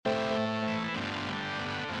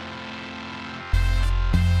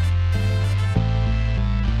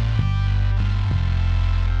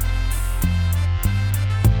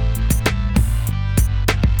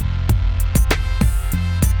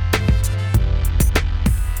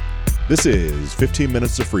This is 15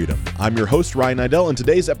 Minutes of Freedom. I'm your host, Ryan Nidell, and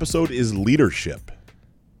today's episode is leadership.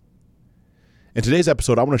 In today's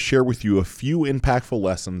episode, I want to share with you a few impactful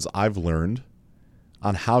lessons I've learned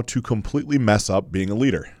on how to completely mess up being a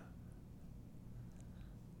leader.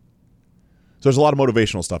 So there's a lot of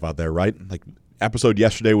motivational stuff out there, right? Like, episode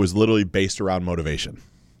yesterday was literally based around motivation.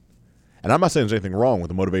 And I'm not saying there's anything wrong with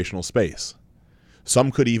the motivational space.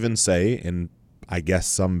 Some could even say, in I guess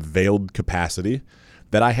some veiled capacity,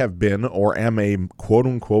 that I have been or am a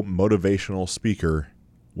quote-unquote motivational speaker,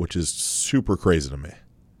 which is super crazy to me.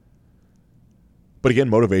 But again,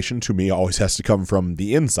 motivation to me always has to come from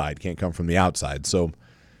the inside, can't come from the outside. So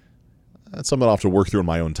that's something I'll have to work through in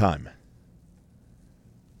my own time.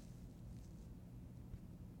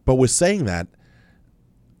 But with saying that,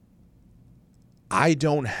 I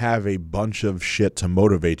don't have a bunch of shit to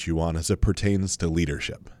motivate you on as it pertains to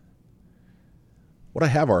leadership. What I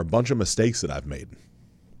have are a bunch of mistakes that I've made.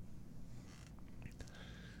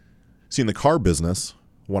 See, in the car business,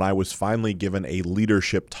 when I was finally given a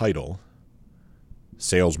leadership title,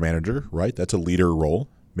 sales manager, right? That's a leader role.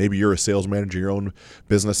 Maybe you're a sales manager in your own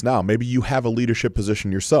business now. Maybe you have a leadership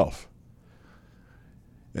position yourself.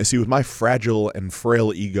 And see, with my fragile and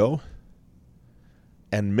frail ego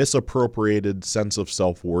and misappropriated sense of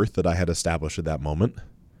self-worth that I had established at that moment,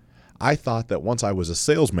 I thought that once I was a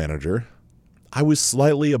sales manager, I was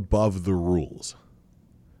slightly above the rules.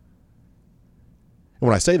 And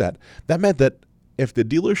when I say that, that meant that if the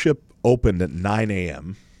dealership opened at 9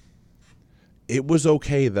 a.m., it was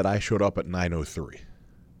okay that I showed up at 9:03.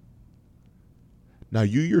 Now,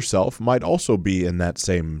 you yourself might also be in that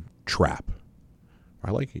same trap.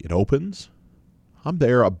 Right? Like, it opens, I'm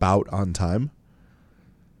there about on time,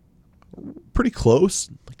 pretty close.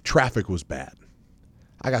 Like, traffic was bad.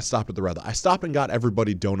 I got stopped at the red light. I stopped and got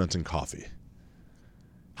everybody donuts and coffee.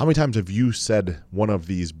 How many times have you said one of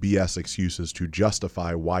these BS excuses to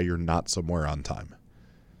justify why you're not somewhere on time?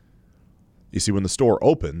 You see, when the store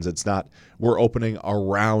opens, it's not we're opening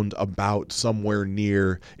around about somewhere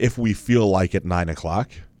near if we feel like at 9 o'clock.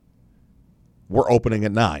 We're opening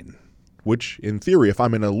at 9, which in theory, if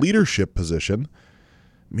I'm in a leadership position,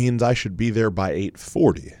 means I should be there by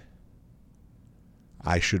 8:40.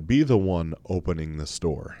 I should be the one opening the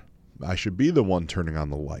store. I should be the one turning on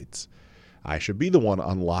the lights. I should be the one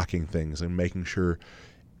unlocking things and making sure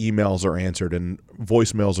emails are answered and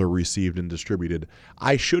voicemails are received and distributed.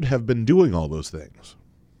 I should have been doing all those things.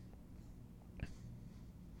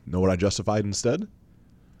 Know what I justified instead?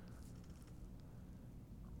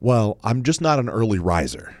 Well, I'm just not an early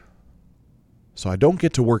riser. So I don't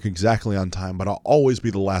get to work exactly on time, but I'll always be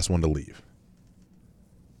the last one to leave.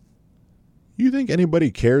 You think anybody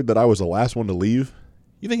cared that I was the last one to leave?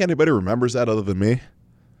 You think anybody remembers that other than me?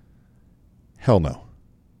 Hell no.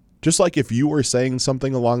 Just like if you were saying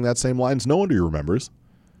something along that same lines, no one remembers.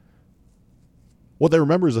 What they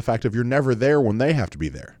remember is the fact of you're never there when they have to be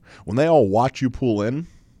there. When they all watch you pull in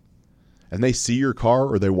and they see your car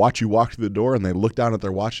or they watch you walk through the door and they look down at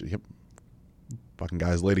their watch, yep, fucking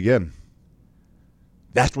guy's late again.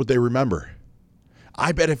 That's what they remember.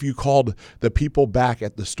 I bet if you called the people back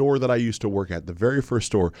at the store that I used to work at, the very first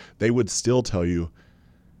store, they would still tell you,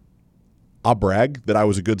 I'll brag that I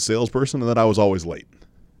was a good salesperson and that I was always late.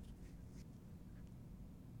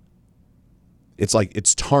 It's like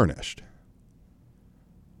it's tarnished.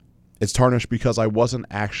 It's tarnished because I wasn't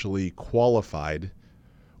actually qualified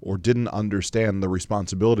or didn't understand the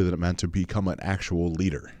responsibility that it meant to become an actual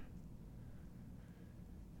leader.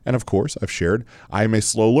 And of course, I've shared, I am a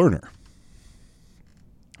slow learner.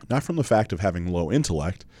 Not from the fact of having low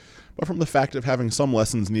intellect, but from the fact of having some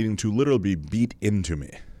lessons needing to literally be beat into me.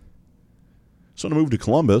 So when I moved to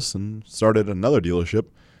Columbus and started another dealership,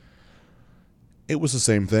 it was the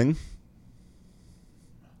same thing.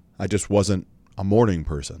 I just wasn't a morning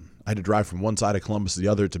person. I had to drive from one side of Columbus to the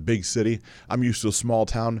other. It's a big city. I'm used to a small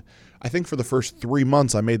town. I think for the first 3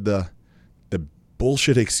 months, I made the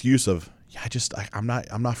bullshit excuse of, I'm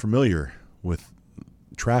not familiar with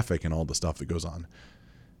traffic and all the stuff that goes on.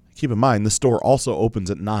 Keep in mind, the store also opens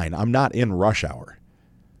at 9. I'm not in rush hour.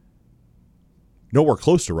 Nowhere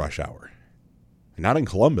close to rush hour. Not in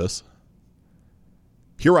Columbus.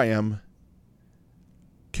 Here I am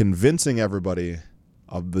convincing everybody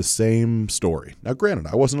of the same story. Now, granted,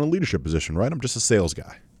 I wasn't in a leadership position, right? I'm just a sales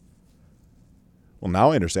guy. Well,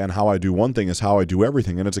 now I understand how I do one thing is how I do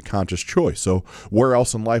everything, and it's a conscious choice. So where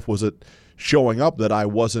else in life was it showing up that I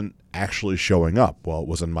wasn't actually showing up? Well, it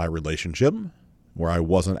was in my relationship, where I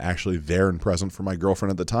wasn't actually there and present for my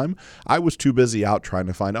girlfriend at the time. I was too busy out trying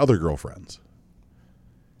to find other girlfriends.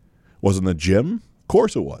 Was it in the gym? Of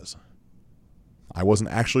course it was. I wasn't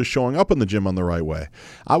actually showing up in the gym on the right way.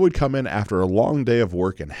 I would come in after a long day of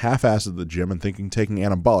work and half-ass at the gym and thinking taking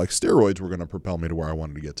anabolic steroids were going to propel me to where I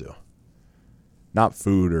wanted to get to. Not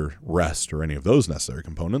food or rest or any of those necessary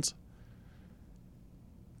components.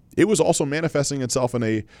 It was also manifesting itself in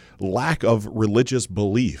a lack of religious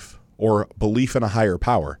belief or belief in a higher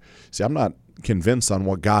power. See, I'm not convinced on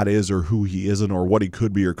what God is or who he isn't or what he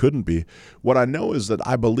could be or couldn't be. What I know is that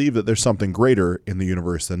I believe that there's something greater in the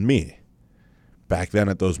universe than me. Back then,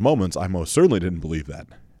 at those moments, I most certainly didn't believe that.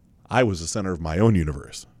 I was the center of my own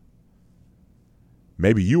universe.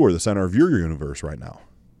 Maybe you are the center of your universe right now.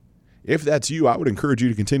 If that's you, I would encourage you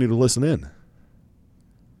to continue to listen in.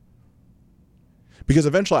 Because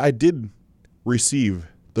eventually I did receive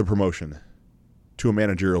the promotion to a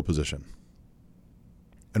managerial position.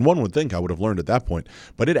 And one would think I would have learned at that point,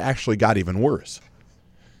 but it actually got even worse.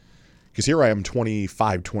 Because here I am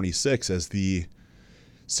 25, 26 as the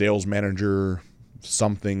sales manager,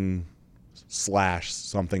 something /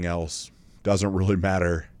 something else, doesn't really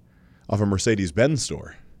matter, of a Mercedes-Benz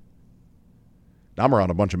store. Now I'm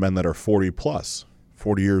around a bunch of men that are 40 plus,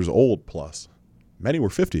 40 years old plus. Many were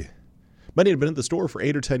 50. Many had been at the store for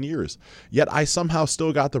 8 or 10 years. Yet I somehow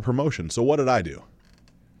still got the promotion. So what did I do?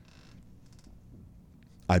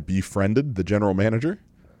 I befriended the general manager,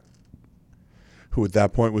 who at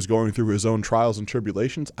that point was going through his own trials and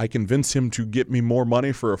tribulations. I convinced him to get me more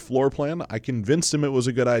money for a floor plan. I convinced him it was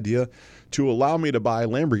a good idea to allow me to buy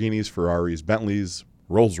Lamborghinis, Ferraris, Bentleys,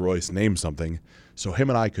 Rolls-Royce, name something, so him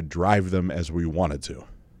and I could drive them as we wanted to.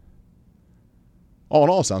 All in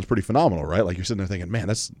all, sounds pretty phenomenal, right? Like you're sitting there thinking, man,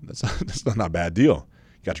 that's not a bad deal.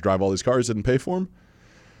 You got to drive all these cars, didn't pay for them?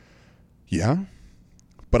 Yeah.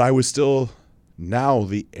 But I was still now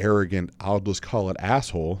the arrogant, I'll just call it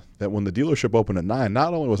asshole, that when the dealership opened at 9,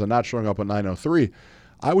 not only was I not showing up at 9:03,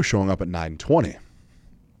 I was showing up at 9:20.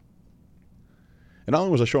 And not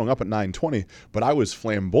only was I showing up at 9:20, but I was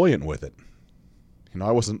flamboyant with it. You know,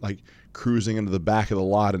 I wasn't like cruising into the back of the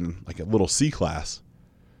lot in like a little C-Class.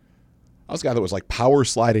 I was a guy that was like power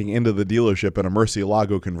sliding into the dealership in a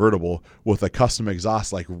Murcielago convertible with a custom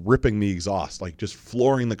exhaust, like ripping the exhaust, like just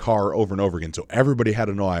flooring the car over and over again. So everybody had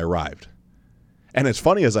to know I arrived. And it's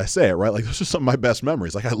funny as I say it, right? Like those are some of my best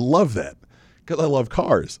memories. Like I love that because I love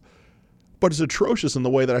cars. But it's atrocious in the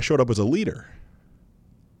way that I showed up as a leader.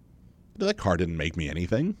 That car didn't make me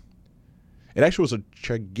anything. It actually was a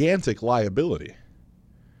gigantic liability.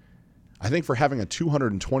 I think for having a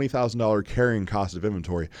 $220,000 carrying cost of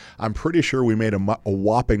inventory, I'm pretty sure we made a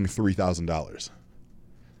whopping $3,000.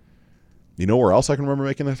 You know where else I can remember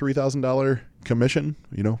making a $3,000 commission,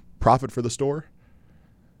 profit for the store?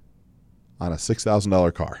 On a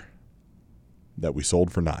 $6,000 car that we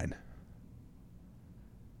sold for $9,000.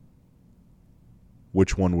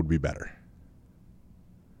 Which one would be better?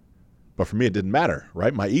 But for me, it didn't matter,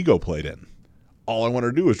 right? My ego played in. All I wanted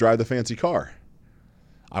to do was drive the fancy car.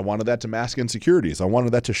 I wanted that to mask insecurities. I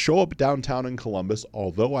wanted that to show up downtown in Columbus,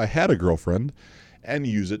 although I had a girlfriend, and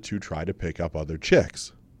use it to try to pick up other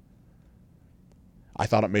chicks. I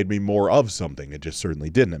thought it made me more of something. It just certainly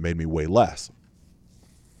didn't. It made me way less.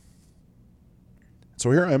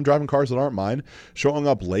 So here I am driving cars that aren't mine, showing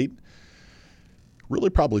up late, really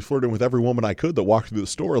probably flirting with every woman I could that walked through the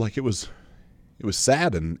store. Like it was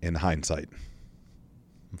sad in hindsight.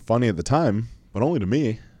 Funny at the time, but only to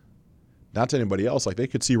me. Not to anybody else. Like they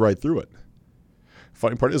could see right through it.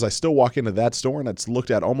 Funny part is I still walk into that store and it's looked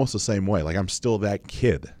at almost the same way. Like I'm still that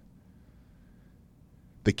kid.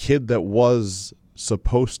 The kid that was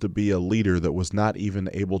supposed to be a leader that was not even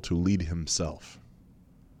able to lead himself.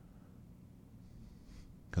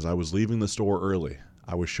 Because I was leaving the store early.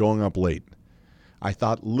 I was showing up late. I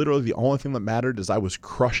thought literally the only thing that mattered is I was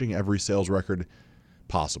crushing every sales record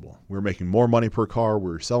possible. We were making more money per car.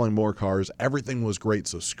 We were selling more cars. Everything was great,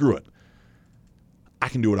 so screw it. I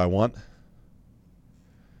can do what I want.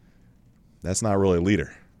 That's not really a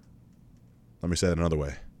leader. Let me say that another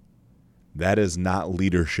way. That is not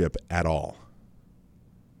leadership at all.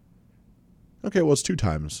 Okay, well, it's 2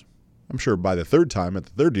 times. I'm sure by the 3rd time at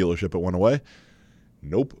the 3rd dealership it went away.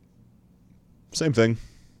 Nope. Same thing.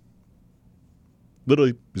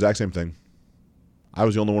 Literally exact same thing. I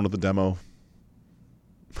was the only one with the demo.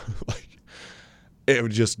 Like it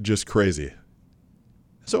was just crazy.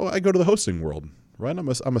 So I go to the hosting world, right?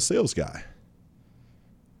 I'm a sales guy.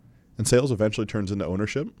 And sales eventually turns into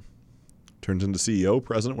ownership, turns into CEO,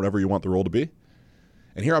 president, whatever you want the role to be.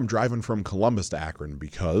 And here I'm driving from Columbus to Akron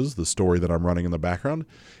because the story that I'm running in the background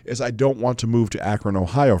is I don't want to move to Akron,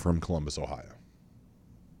 Ohio from Columbus, Ohio.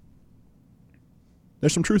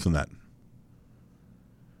 There's some truth in that.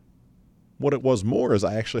 What it was more is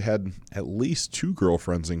I actually had at least 2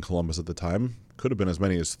 girlfriends in Columbus at the time, Could have been as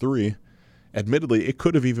many as 3. Admittedly, it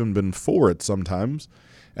could have even been 4 at some times.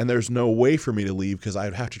 And there's no way for me to leave because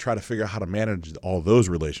I'd have to try to figure out how to manage all those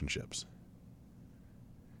relationships.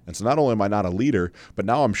 And so not only am I not a leader, but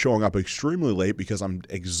now I'm showing up extremely late because I'm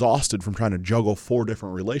exhausted from trying to juggle 4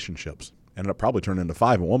 different relationships. Ended up probably turning into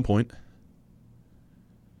 5 at one point.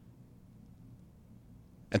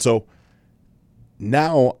 And so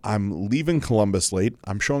now I'm leaving Columbus late.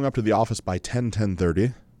 I'm showing up to the office by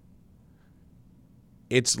 10:30.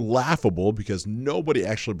 It's laughable because nobody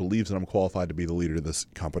actually believes that I'm qualified to be the leader of this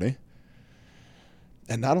company.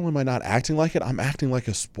 And not only am I not acting like it, I'm acting like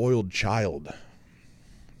a spoiled child.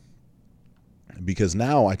 Because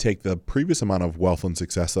now I take the previous amount of wealth and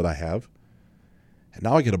success that I have, and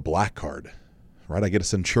now I get a black card, right? I get a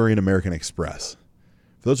Centurion American Express.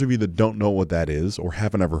 For those of you that don't know what that is or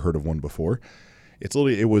haven't ever heard of one before,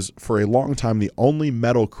 it was for a long time the only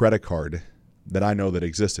metal credit card that I know that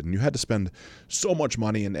existed. And you had to spend so much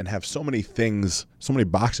money and have so many things, so many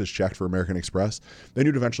boxes checked for American Express, then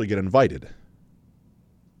you'd eventually get invited.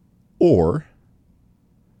 Or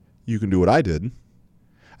you can do what I did,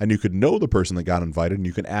 and you could know the person that got invited, and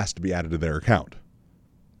you can ask to be added to their account.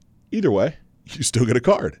 Either way, you still get a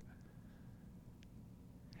card.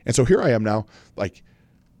 And so here I am now, like,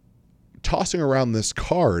 tossing around this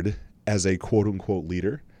card as a quote-unquote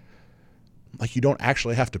leader, like you don't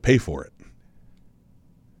actually have to pay for it.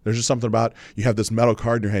 There's just something about, you have this metal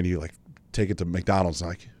card in your hand, you like take it to McDonald's, and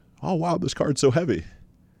like, oh wow, this card's so heavy.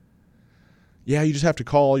 Yeah, you just have to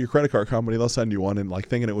call your credit card company, they'll send you one, and like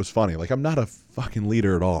thinking it was funny. Like, I'm not a fucking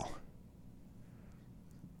leader at all.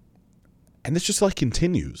 And this just like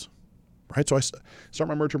continues, right? So I start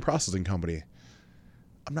my merchant processing company.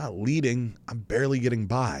 I'm not leading, I'm barely getting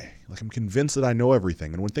by. Like, I'm convinced that I know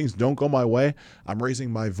everything. And when things don't go my way, I'm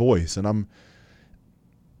raising my voice. And I'm,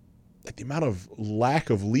 like, the amount of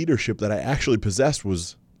lack of leadership that I actually possessed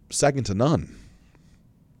was second to none.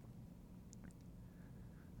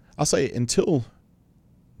 I'll say until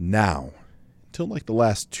now, until like the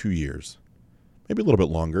last 2 years, maybe a little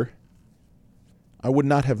bit longer, I would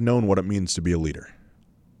not have known what it means to be a leader.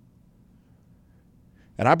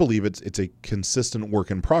 And I believe it's a consistent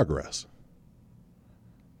work in progress.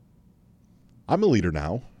 I'm a leader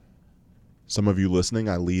now. Some of you listening,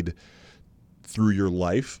 I lead through your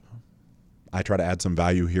life. I try to add some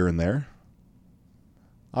value here and there.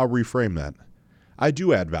 I'll reframe that. I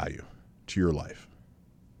do add value to your life.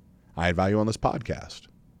 I add value on this podcast.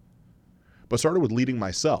 But started with leading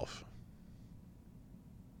myself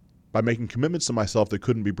by making commitments to myself that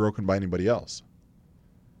couldn't be broken by anybody else.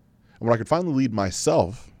 And when I could finally lead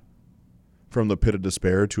myself from the pit of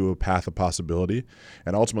despair to a path of possibility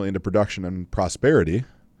and ultimately into production and prosperity,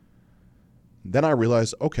 then I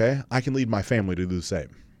realized, okay, I can lead my family to do the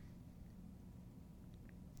same.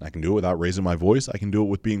 I can do it without raising my voice. I can do it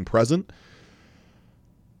with being present.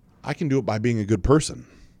 I can do it by being a good person.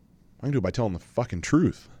 I can do it by telling the fucking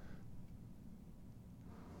truth.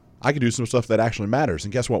 I can do some stuff that actually matters.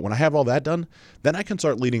 And guess what? When I have all that done, then I can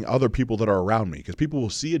start leading other people that are around me, because people will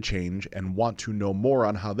see a change and want to know more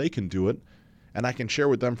on how they can do it. And I can share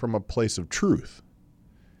with them from a place of truth,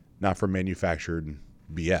 not from manufactured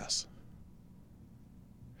BS.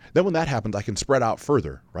 Then when that happens, I can spread out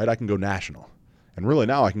further, right? I can go national. And really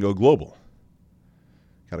now I can go global.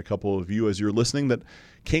 Got a couple of you as you're listening that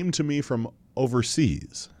came to me from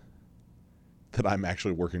overseas that I'm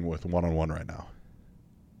actually working with one-on-one right now,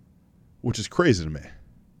 which is crazy to me.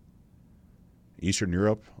 Eastern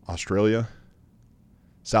Europe, Australia,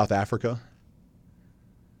 South Africa.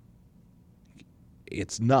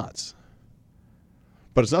 It's nuts.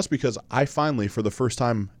 But it's nuts because I finally, for the first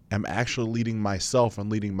time, am actually leading myself and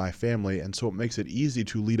leading my family, and so it makes it easy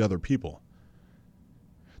to lead other people.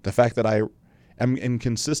 The fact that I am in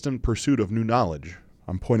consistent pursuit of new knowledge.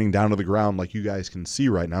 I'm pointing down to the ground like you guys can see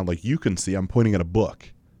right now. Like you can see, I'm pointing at a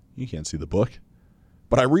book. You can't see the book.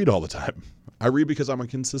 But I read all the time. I read because I'm a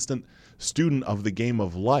consistent student of the game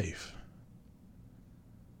of life.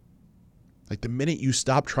 Like the minute you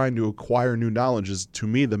stop trying to acquire new knowledge is, to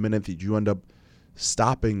me, the minute that you end up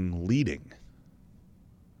stopping leading.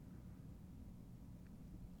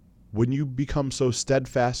 When you become so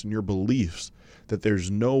steadfast in your beliefs that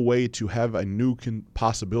there's no way to have a new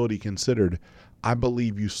possibility considered, I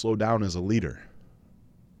believe you slow down as a leader.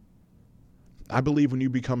 I believe when you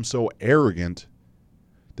become so arrogant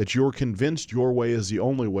that you're convinced your way is the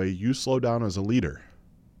only way, you slow down as a leader.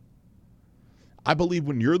 I believe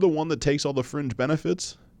when you're the one that takes all the fringe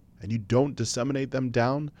benefits and you don't disseminate them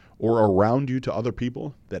down or around you to other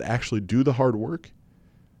people that actually do the hard work,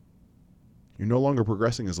 you're no longer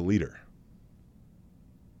progressing as a leader.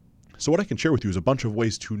 So what I can share with you is a bunch of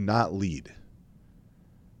ways to not lead.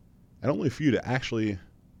 and only a few to actually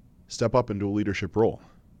step up into a leadership role.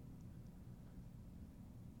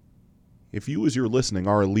 If you, as you're listening,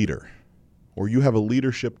 are a leader, or you have a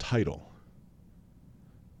leadership title,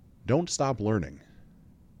 don't stop learning.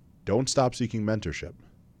 Don't stop seeking mentorship.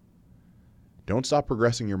 Don't stop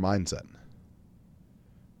progressing your mindset.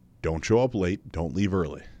 Don't show up late. Don't leave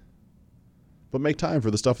early. But make time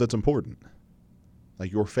for the stuff that's important,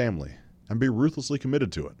 like your family, and be ruthlessly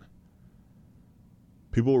committed to it.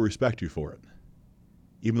 People will respect you for it,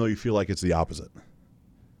 even though you feel like it's the opposite.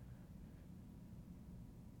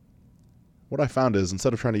 What I found is,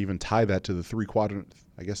 instead of trying to even tie that to the three quadrants,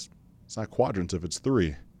 I guess it's not quadrants if it's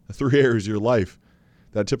three, the three areas of your life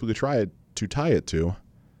that I typically try to tie it to,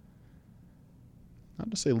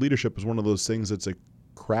 not to say leadership is one of those things that's a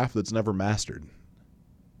craft that's never mastered.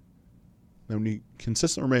 And when you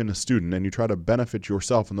consistently remain a student and you try to benefit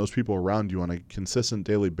yourself and those people around you on a consistent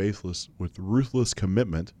daily basis with ruthless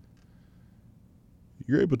commitment,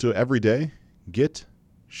 you're able to every day get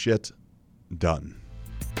shit done.